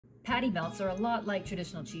Patty melts are a lot like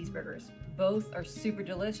traditional cheeseburgers. Both are super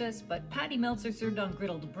delicious, but patty melts are served on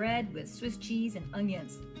griddled bread with Swiss cheese and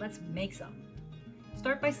onions. Let's make some.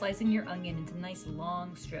 Start by slicing your onion into nice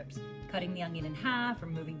long strips, cutting the onion in half,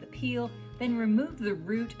 removing the peel, then remove the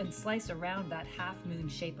root and slice around that half-moon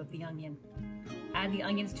shape of the onion. Add the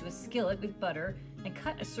onions to a skillet with butter and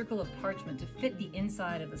cut a circle of parchment to fit the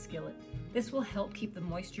inside of the skillet. This will help keep the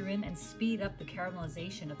moisture in and speed up the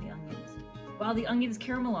caramelization of the onions. While the onions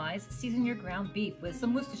caramelize, season your ground beef with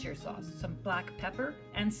some Worcestershire sauce, some black pepper,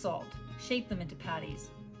 and salt. Shape them into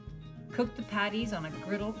patties. Cook the patties on a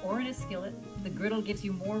griddle or in a skillet. The griddle gives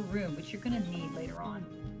you more room, which you're going to need later on.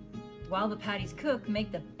 While the patties cook,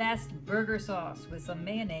 make the best burger sauce with some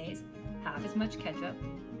mayonnaise, half as much ketchup,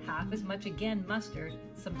 half as much again mustard,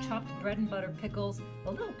 some chopped bread and butter pickles,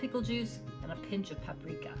 a little pickle juice, and a pinch of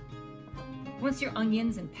paprika. Once your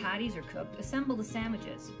onions and patties are cooked, assemble the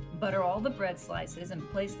sandwiches. Butter all the bread slices and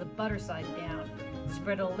place the butter side down.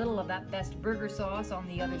 Spread a little of that best burger sauce on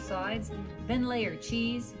the other sides, then layer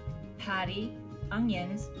cheese, patty,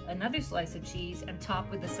 onions, another slice of cheese, and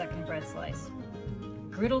top with the second bread slice.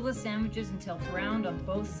 Griddle the sandwiches until browned on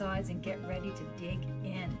both sides and get ready to dig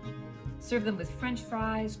in. Serve them with French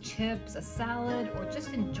fries, chips, a salad, or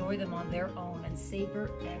just enjoy them on their own and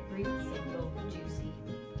savor every single juicy